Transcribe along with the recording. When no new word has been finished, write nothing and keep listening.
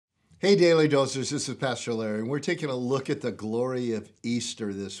Hey, Daily Dosers, this is Pastor Larry, and we're taking a look at the glory of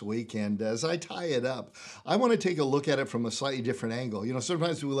Easter this week. And as I tie it up, I want to take a look at it from a slightly different angle. You know,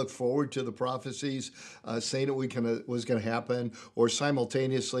 sometimes we look forward to the prophecies saying it was going to happen, or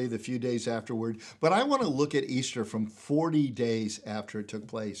simultaneously the few days afterward. But I want to look at Easter from 40 days after it took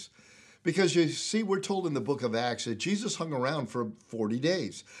place. Because you see, we're told in the book of Acts that Jesus hung around for 40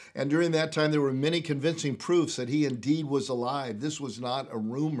 days. And during that time, there were many convincing proofs that he indeed was alive. This was not a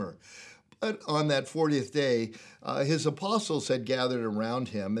rumor. But on that 40th day, his apostles had gathered around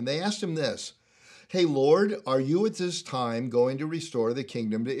him, and they asked him this: "Hey, Lord, are you at this time going to restore the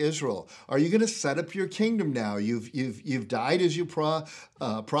kingdom to Israel? Are you going to set up your kingdom now? You've died as you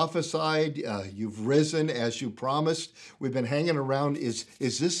prophesied. You've risen as you promised. We've been hanging around. Is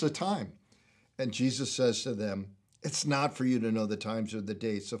this the time?" And Jesus says to them, "It's not for you to know the times or the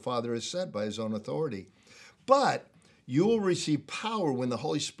dates the Father has set by his own authority. But you will receive power when the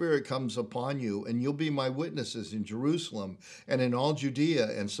Holy Spirit comes upon you, and you'll be my witnesses in Jerusalem and in all Judea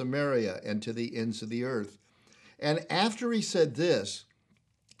and Samaria and to the ends of the earth." And after he said this,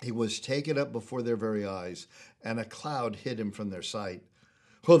 he was taken up before their very eyes, and a cloud hid him from their sight.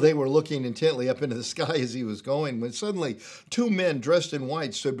 Well, they were looking intently up into the sky as he was going, when suddenly two men dressed in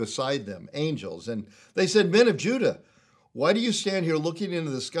white stood beside them, angels, and they said, "Men of Judah, why do you stand here looking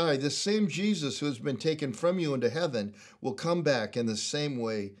into the sky? This same Jesus who has been taken from you into heaven will come back in the same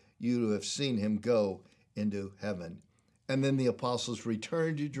way you have seen him go into heaven." And then the apostles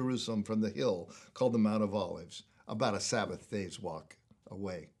returned to Jerusalem from the hill called the Mount of Olives, about a Sabbath day's walk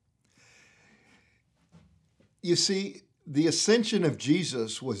away. You see, the ascension of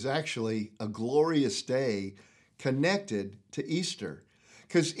Jesus was actually a glorious day connected to Easter.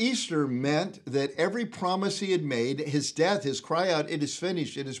 Because Easter meant that every promise he had made, his death, his cry out, "It is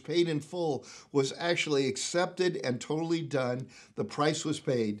finished, it is paid in full," was actually accepted and totally done. The price was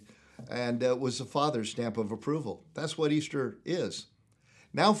paid, and it was the Father's stamp of approval. That's what Easter is.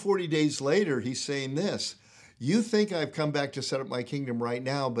 Now, 40 days later, he's saying this: "You think I've come back to set up my kingdom right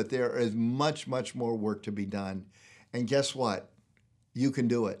now, but there is much, much more work to be done. And guess what? You can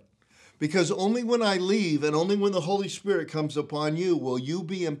do it. Because only when I leave and only when the Holy Spirit comes upon you will you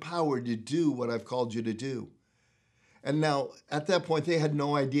be empowered to do what I've called you to do." And now, at that point, they had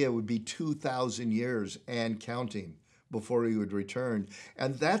no idea it would be 2,000 years and counting before he would return.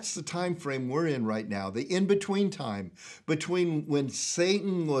 And that's the time frame we're in right now, the in-between time, between when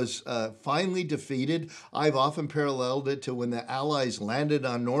Satan was finally defeated. I've often paralleled it to when the Allies landed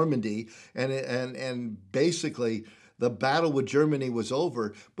on Normandy and basically the battle with Germany was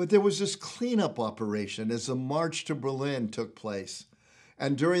over, but there was this cleanup operation as the march to Berlin took place.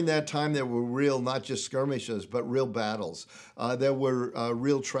 And during that time, there were real, not just skirmishes, but real battles. There were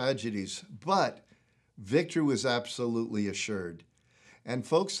real tragedies, but victory was absolutely assured. And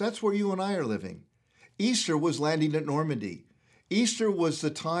folks, that's where you and I are living. Easter was landing at Normandy. Easter was the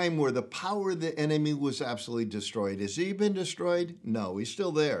time where the power of the enemy was absolutely destroyed. Has he been destroyed? No, he's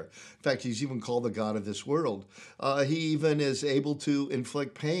still there. In fact, he's even called the God of this world. He even is able to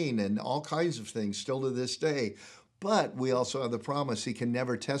inflict pain and all kinds of things still to this day. But we also have the promise he can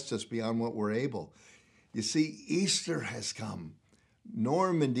never test us beyond what we're able. You see, Easter has come.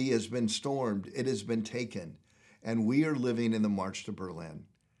 Normandy has been stormed. It has been taken. And we are living in the march to Berlin.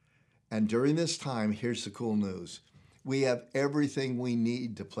 And during this time, here's the cool news. We have everything we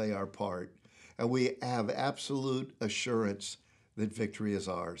need to play our part, and we have absolute assurance that victory is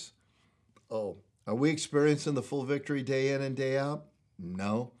ours. Oh, are we experiencing the full victory day in and day out?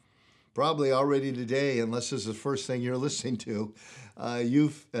 No. Probably already today, unless this is the first thing you're listening to,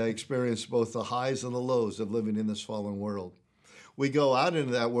 you've experienced both the highs and the lows of living in this fallen world. We go out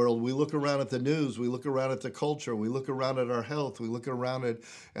into that world, we look around at the news, we look around at the culture, we look around at our health, we look around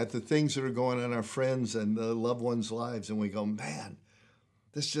at the things that are going on in our friends and the loved ones' lives, and we go, man,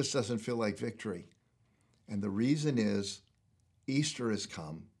 this just doesn't feel like victory. And the reason is Easter has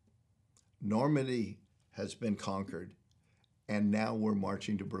come, Normandy has been conquered, and now we're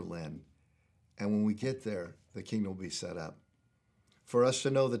marching to Berlin. And when we get there, the kingdom will be set up. For us to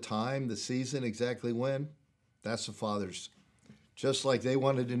know the time, the season, exactly when, that's the Father's. Just like they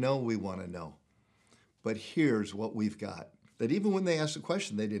wanted to know, we want to know. But here's what we've got. That even when they asked the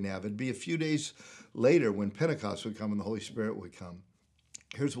question, they didn't have. It'd be a few days later when Pentecost would come and the Holy Spirit would come.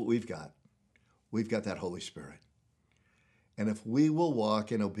 Here's what we've got. We've got that Holy Spirit. And if we will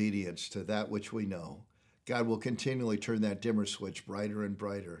walk in obedience to that which we know, God will continually turn that dimmer switch brighter and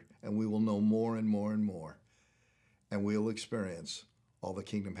brighter, and we will know more and more and more. And we'll experience all the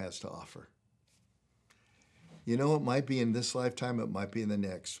kingdom has to offer. You know, it might be in this lifetime, it might be in the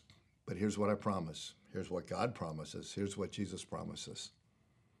next, but here's what I promise. Here's what God promises. Here's what Jesus promises.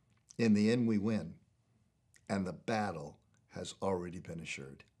 In the end, we win, and the battle has already been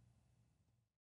assured.